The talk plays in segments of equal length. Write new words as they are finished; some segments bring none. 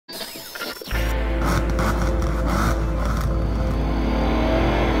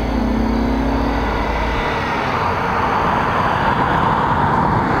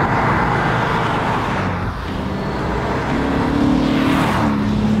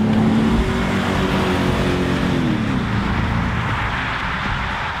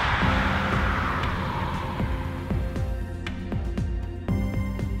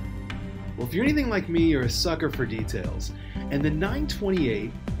like me, you're a sucker for details, and the 928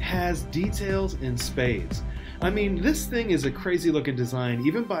 has details in spades. I mean, this thing is a crazy looking design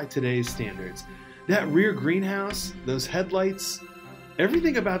even by today's standards. That rear greenhouse, those headlights,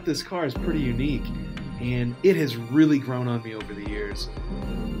 everything about this car is pretty unique, and it has really grown on me over the years.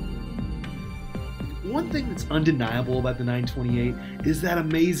 One thing that's undeniable about the 928 is that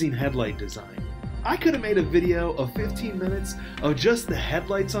amazing headlight design. I could have made a video of 15 minutes of just the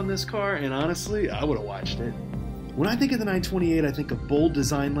headlights on this car, and honestly, I would have watched it. When I think of the 928, I think of bold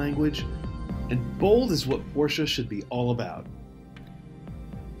design language, and bold is what Porsche should be all about.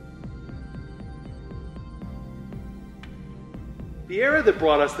 The era that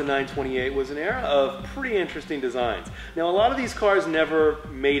brought us the 928 was an era of pretty interesting designs. Now, a lot of these cars never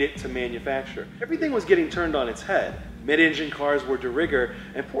made it to manufacture. Everything was getting turned on its head. Mid-engine cars were de rigueur,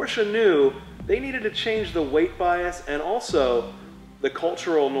 and Porsche knew they needed to change the weight bias and also the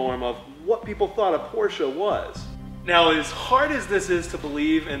cultural norm of what people thought a Porsche was. Now, as hard as this is to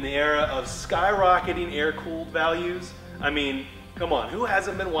believe in the era of skyrocketing air-cooled values, I mean, come on, who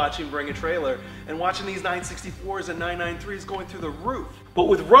hasn't been watching Bring a Trailer and watching these 964s and 993s going through the roof? But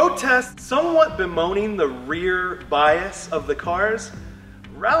with road tests somewhat bemoaning the rear bias of the cars,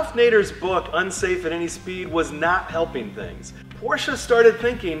 Ralph Nader's book, Unsafe at Any Speed, was not helping things. Porsche started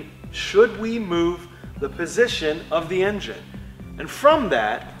thinking, should we move the position of the engine? And from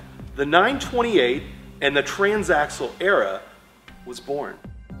that, the 928 and the transaxle era was born.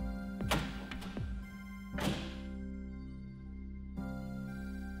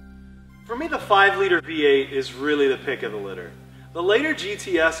 For me, the 5-liter V8 is really the pick of the litter. The later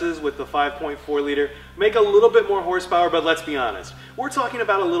GTSs with the 5.4 liter make a little bit more horsepower, but let's be honest, we're talking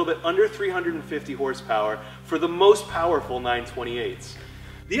about a little bit under 350 horsepower for the most powerful 928s.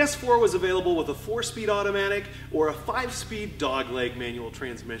 The S4 was available with a 4-speed automatic or a 5-speed dogleg manual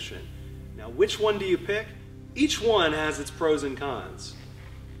transmission. Now, which one do you pick? Each one has its pros and cons.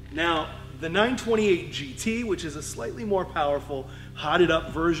 Now, the 928 GT, which is a slightly more powerful, hotted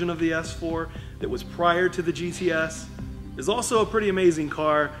up version of the S4 that was prior to the GTS, is also a pretty amazing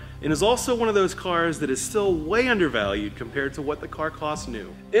car and is also one of those cars that is still way undervalued compared to what the car costs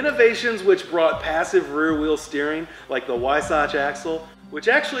new. Innovations which brought passive rear wheel steering, like the Weissach axle, which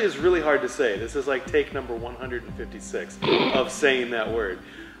actually is really hard to say. This is like take number 156 of saying that word.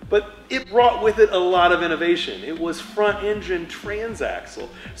 But it brought with it a lot of innovation. It was front engine transaxle.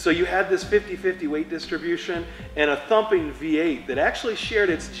 So you had this 50-50 weight distribution and a thumping V8 that actually shared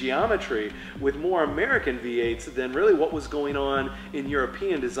its geometry with more American V8s than really what was going on in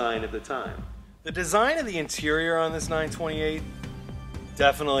European design at the time. The design of the interior on this 928,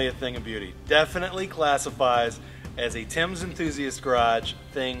 definitely a thing of beauty. Definitely classifies as a Tim's Enthusiast garage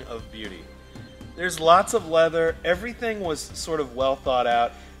thing of beauty. There's lots of leather. Everything was sort of well thought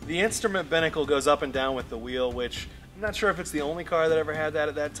out. The instrument binnacle goes up and down with the wheel, which I'm not sure if it's the only car that ever had that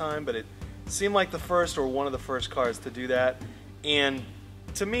at that time, but it seemed like the first or one of the first cars to do that. And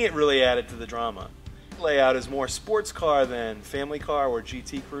to me, it really added to the drama. The layout is more sports car than family car or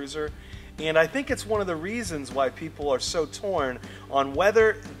GT cruiser. And I think it's one of the reasons why people are so torn on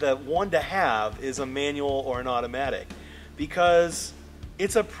whether the one to have is a manual or an automatic, because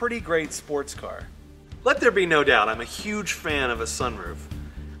it's a pretty great sports car. Let there be no doubt, I'm a huge fan of a sunroof.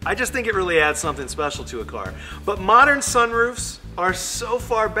 I just think it really adds something special to a car. But modern sunroofs are so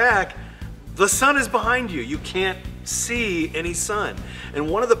far back, the sun is behind you. You can't see any sun. And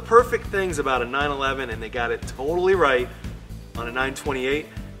one of the perfect things about a 911, and they got it totally right on a 928,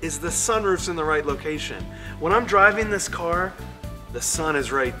 is the sunroof's in the right location. When I'm driving this car, the sun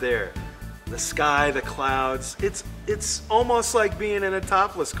is right there. The sky, the clouds, it's almost like being in a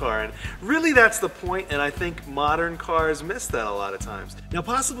topless car, and really that's the point, and I think modern cars miss that a lot of times. Now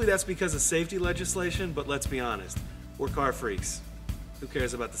possibly that's because of safety legislation, but let's be honest, we're car freaks. Who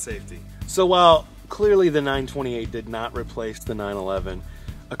cares about the safety? So while clearly the 928 did not replace the 911,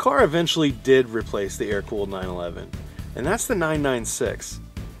 a car eventually did replace the air-cooled 911, and that's the 996.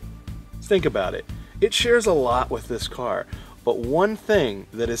 Think about it. It shares a lot with this car. But one thing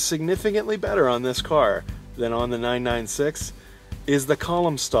that is significantly better on this car than on the 996 is the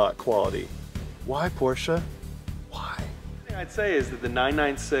column stock quality. Why, Porsche? Why? The thing I'd say is that the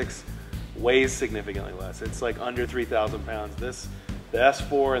 996 weighs significantly less. It's like under 3,000 pounds. The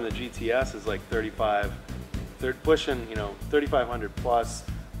S4 and the GTS is like 35, they're pushing, 3,500 plus,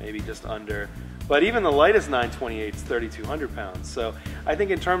 maybe just under. But even the lightest 928 is 3,200 pounds. So I think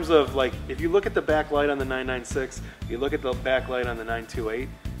in terms of, like, if you look at the backlight on the 996, you look at the backlight on the 928,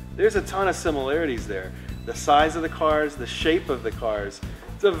 there's a ton of similarities there. The size of the cars, the shape of the cars,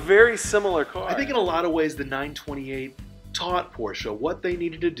 it's a very similar car. I think in a lot of ways the 928 taught Porsche what they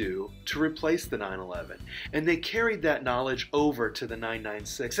needed to do to replace the 911, and they carried that knowledge over to the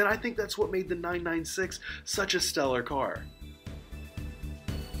 996, and I think that's what made the 996 such a stellar car.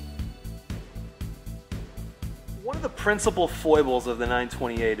 One of the principal foibles of the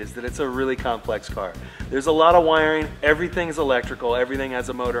 928 is that it's a really complex car. There's a lot of wiring, everything's electrical, everything has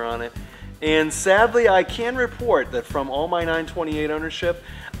a motor on it, and sadly I can report that from all my 928 ownership,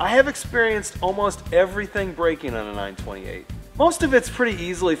 I have experienced almost everything breaking on a 928. Most of it's pretty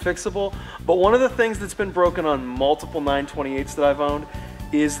easily fixable, but one of the things that's been broken on multiple 928s that I've owned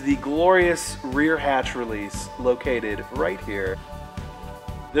is the glorious rear hatch release located right here.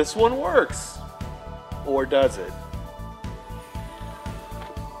 This one works. Or does it?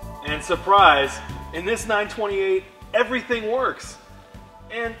 And surprise, in this 928, everything works.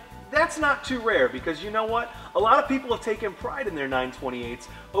 And that's not too rare because you know what? A lot of people have taken pride in their 928s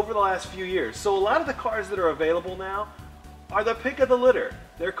over the last few years. So a lot of the cars that are available now are the pick of the litter.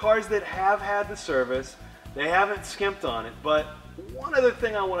 They're cars that have had the service, they haven't skimped on it. But one other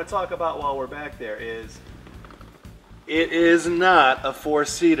thing I want to talk about while we're back there is it is not a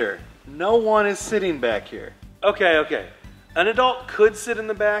four-seater. No one is sitting back here. Okay. An adult could sit in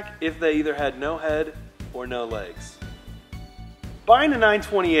the back if they either had no head or no legs. Buying a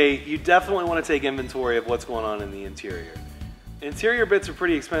 928, you definitely want to take inventory of what's going on in the interior. Interior bits are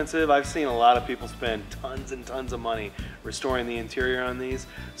pretty expensive. I've seen a lot of people spend tons and tons of money restoring the interior on these.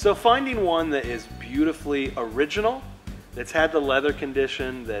 So finding one that is beautifully original, that's had the leather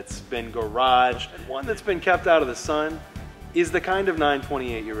condition, that's been garaged, and one that's been kept out of the sun is the kind of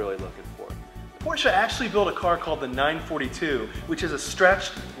 928 you're really looking for. Porsche actually built a car called the 942, which is a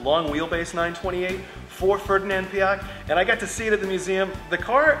stretched, long wheelbase 928 for Ferdinand Piëch, and I got to see it at the museum. The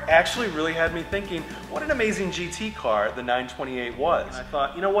car actually really had me thinking, what an amazing GT car the 928 was. And I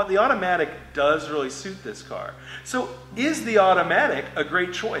thought, you know what, the automatic does really suit this car. So is the automatic a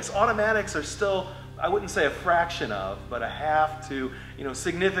great choice? Automatics are still, I wouldn't say a fraction of, but a half to,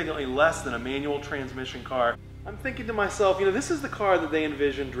 significantly less than a manual transmission car. I'm thinking to myself, this is the car that they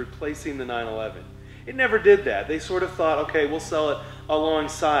envisioned replacing the 911. It never did that. They sort of thought, okay, we'll sell it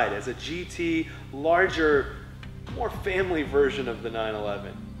alongside as a GT, larger, more family version of the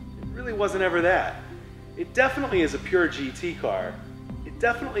 911. It really wasn't ever that. It definitely is a pure GT car. It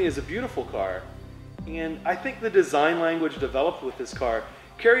definitely is a beautiful car. And I think the design language developed with this car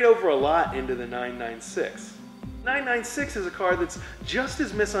carried over a lot into the 996. 996 is a car that's just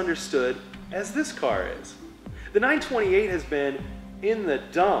as misunderstood as this car is. The 928 has been in the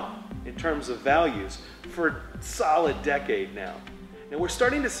dump in terms of values for a solid decade now. And we're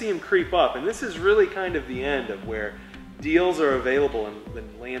starting to see them creep up, and this is really kind of the end of where deals are available in the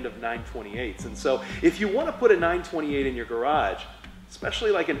land of 928s. And so if you want to put a 928 in your garage,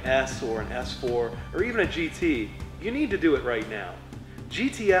 especially like an S or an S4 or even a GT, you need to do it right now.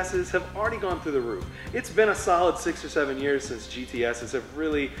 GTSs have already gone through the roof. It's been a solid 6 or 7 years since GTSs have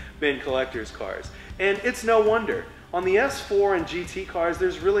really been collector's cars. And it's no wonder. On the S4 and GT cars,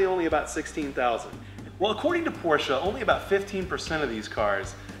 there's really only about 16,000. Well, according to Porsche, only about 15% of these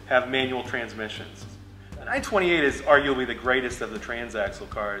cars have manual transmissions. The 928 is arguably the greatest of the transaxle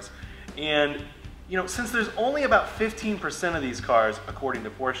cars. And since there's only about 15% of these cars, according to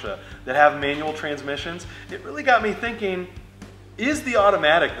Porsche, that have manual transmissions, it really got me thinking, is the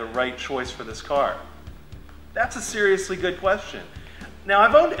automatic the right choice for this car? That's a seriously good question. Now,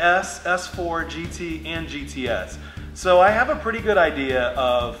 I've owned S, S4, GT, and GTS, so I have a pretty good idea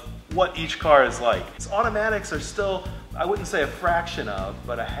of what each car is like. Automatics are still, I wouldn't say a fraction of,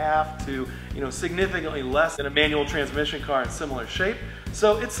 but a half to, significantly less than a manual transmission car in similar shape,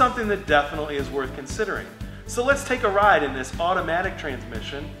 so it's something that definitely is worth considering. So let's take a ride in this automatic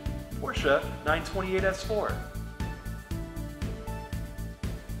transmission Porsche 928 S4.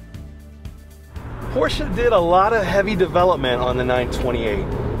 Porsche did a lot of heavy development on the 928.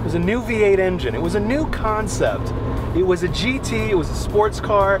 It was a new V8 engine. It was a new concept. It was a GT, it was a sports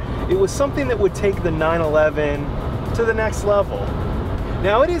car. It was something that would take the 911 to the next level.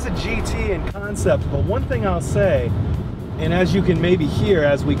 Now it is a GT in concept, but one thing I'll say, and as you can maybe hear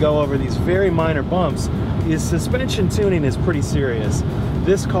as we go over these very minor bumps, is suspension tuning is pretty serious.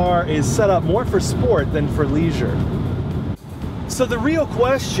 This car is set up more for sport than for leisure. So the real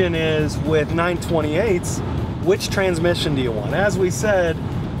question is, with 928s, which transmission do you want? As we said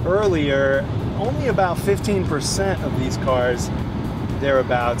earlier, only about 15% of these cars,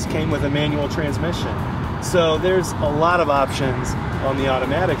 thereabouts, came with a manual transmission. So there's a lot of options on the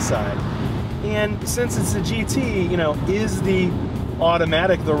automatic side. And since it's a GT, is the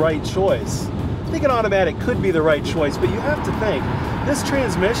automatic the right choice? I think an automatic could be the right choice, but you have to think, this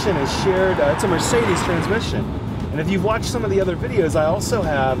transmission is shared, it's a Mercedes transmission. And if you've watched some of the other videos, I also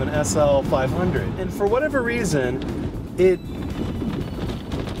have an SL 500. And for whatever reason,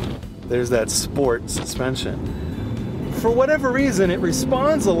 there's that sport suspension. For whatever reason, it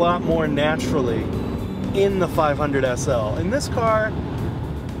responds a lot more naturally in the 500 SL. In this car,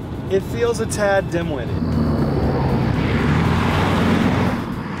 it feels a tad dim-witted.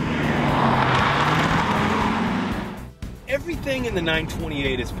 Everything in the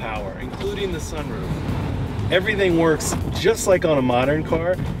 928 is power, including the sunroof. Everything works just like on a modern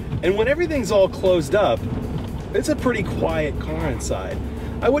car, and when everything's all closed up, it's a pretty quiet car inside.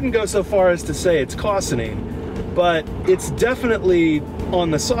 I wouldn't go so far as to say it's cautioning, but it's definitely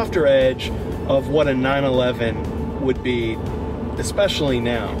on the softer edge of what a 911 would be, especially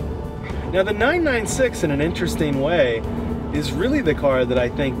now. Now the 996, in an interesting way, is really the car that I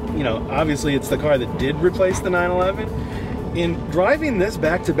think, you know, obviously it's the car that did replace the 911. In driving this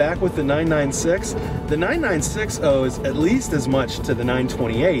back-to-back with the 996, the 996 owes at least as much to the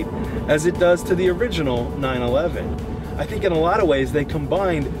 928 as it does to the original 911. I think in a lot of ways they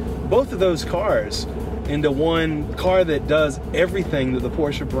combined both of those cars into one car that does everything that the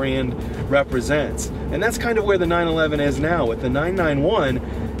Porsche brand represents. And that's kind of where the 911 is now. With the 991,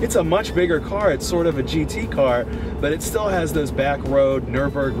 it's a much bigger car. It's sort of a GT car, but it still has those back road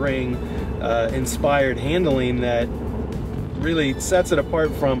Nürburgring inspired handling that really sets it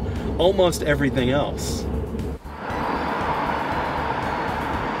apart from almost everything else.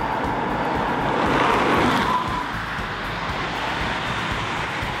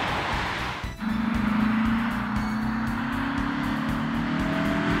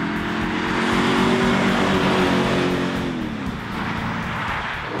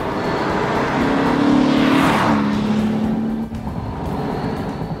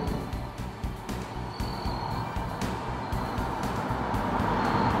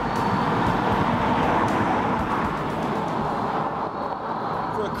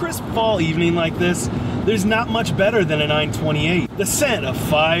 Crisp fall evening like this, there's not much better than a 928. The scent of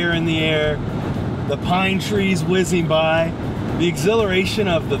fire in the air, the pine trees whizzing by, the exhilaration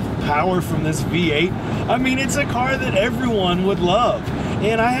of the power from this V8. I mean, it's a car that everyone would love.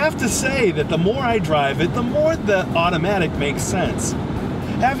 And I have to say that the more I drive it, the more the automatic makes sense.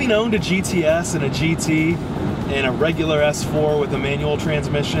 Having owned a GTS and a GT and a regular S4 with a manual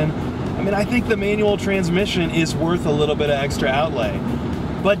transmission, I mean, I think the manual transmission is worth a little bit of extra outlay.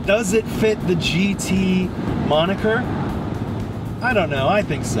 But does it fit the GT moniker? I don't know, I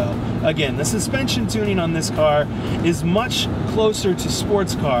think so. Again, the suspension tuning on this car is much closer to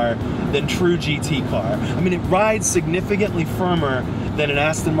sports car than true GT car. I mean, it rides significantly firmer than an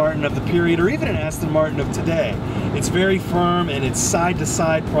Aston Martin of the period or even an Aston Martin of today. It's very firm, and its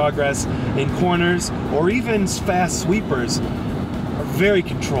side-to-side progress in corners or even fast sweepers are very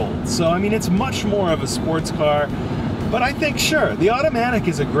controlled. So, I mean, it's much more of a sports car. But I think, sure, the automatic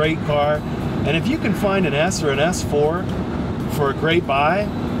is a great car, and if you can find an S or an S4 for a great buy,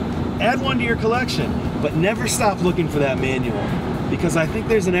 add one to your collection, but never stop looking for that manual, because I think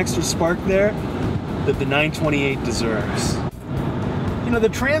there's an extra spark there that the 928 deserves. You know, the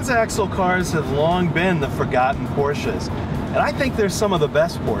transaxle cars have long been the forgotten Porsches, and I think they're some of the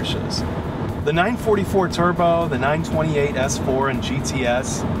best Porsches. The 944 Turbo, the 928 S4 and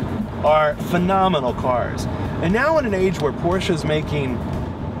GTS are phenomenal cars. And now in an age where Porsche's making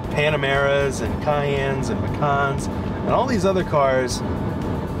Panameras and Cayennes and Macans and all these other cars,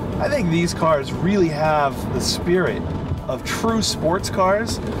 I think these cars really have the spirit of true sports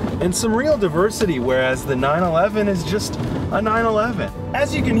cars and some real diversity, whereas the 911 is just a 911.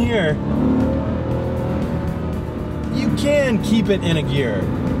 As you can hear, you can keep it in a gear,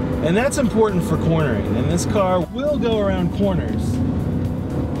 and that's important for cornering, and this car will go around corners,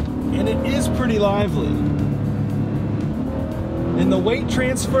 and it is pretty lively. And the weight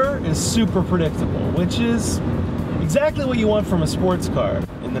transfer is super predictable, which is exactly what you want from a sports car.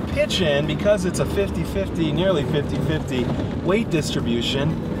 And the pitch in, because it's a 50-50, nearly 50-50 weight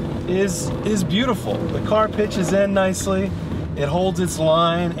distribution, is beautiful. The car pitches in nicely, it holds its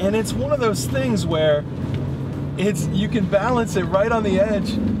line, and it's one of those things where you can balance it right on the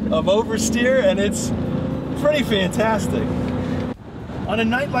edge of oversteer, and it's pretty fantastic. On a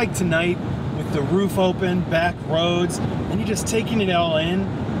night like tonight, with the roof open, back roads, and you're just taking it all in,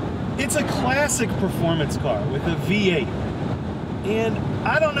 it's a classic performance car with a V8. And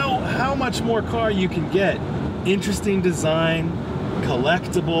I don't know how much more car you can get. Interesting design,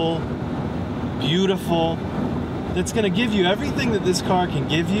 collectible, beautiful, that's going to give you everything that this car can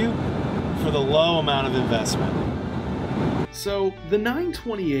give you for the low amount of investment. So the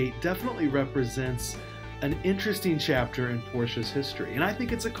 928 definitely represents an interesting chapter in Porsche's history. And I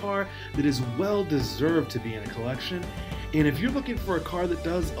think it's a car that is well deserved to be in a collection. And if you're looking for a car that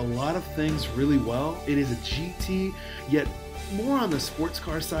does a lot of things really well, it is a GT, yet more on the sports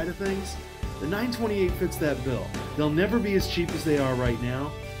car side of things, the 928 fits that bill. They'll never be as cheap as they are right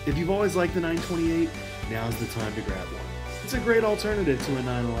now. If you've always liked the 928, now's the time to grab one. It's a great alternative to a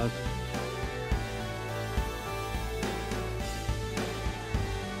 911.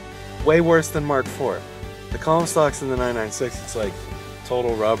 Way worse than Mark IV. The column stocks in the 996, it's like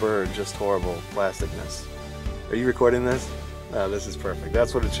total rubber or just horrible plasticness. Are you recording this? No, this is perfect.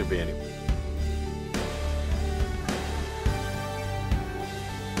 That's what it should be anyway.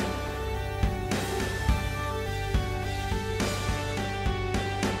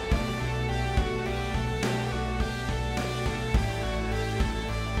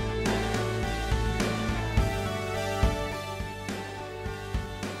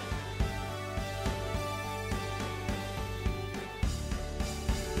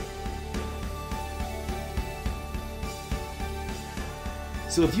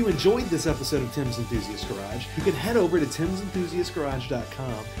 So if you enjoyed this episode of Tim's Enthusiast Garage, you can head over to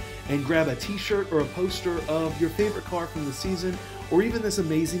timsenthusiastgarage.com and grab a t-shirt or a poster of your favorite car from the season, or even this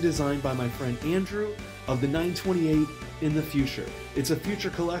amazing design by my friend Andrew of the 928 in the future. It's a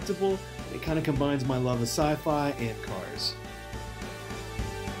future collectible. It kind of combines my love of sci-fi and cars.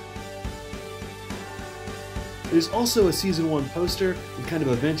 There's also a Season 1 poster with kind of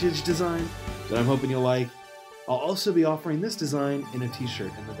a vintage design that I'm hoping you'll like. I'll also be offering this design in a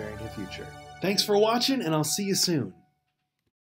t-shirt in the very near future. Thanks for watching, and I'll see you soon.